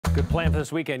Good plan for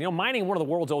this weekend. You know, mining, one of the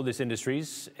world's oldest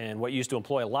industries and what used to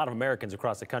employ a lot of Americans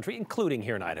across the country, including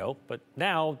here in Idaho. But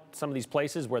now some of these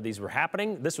places where this was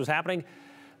happening,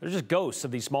 they're just ghosts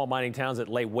of these small mining towns that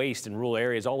lay waste in rural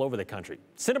areas all over the country.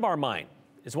 Cinnabar Mine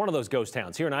is one of those ghost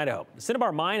towns here in Idaho. The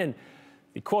Cinnabar Mine and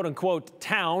the quote-unquote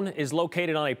town is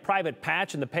located on a private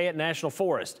patch in the Payette National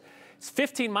Forest. It's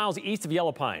 15 miles east of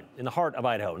Yellow Pine in the heart of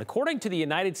Idaho. And according to the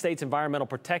United States Environmental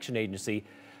Protection Agency,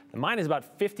 the mine is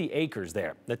about 50 acres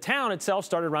there. The town itself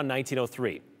started around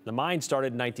 1903. The mine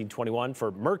started in 1921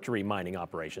 for mercury mining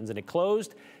operations, and it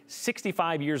closed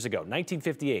 65 years ago,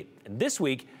 1958. And this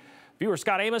week, viewer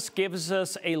Scott Amos gives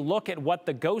us a look at what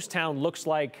the ghost town looks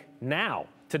like now.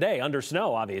 Today, under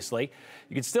snow, obviously.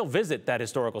 You can still visit that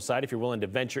historical site if you're willing to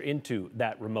venture into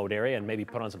that remote area and maybe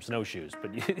put on some snowshoes.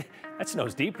 But that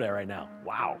snow's deep there right now.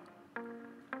 Wow.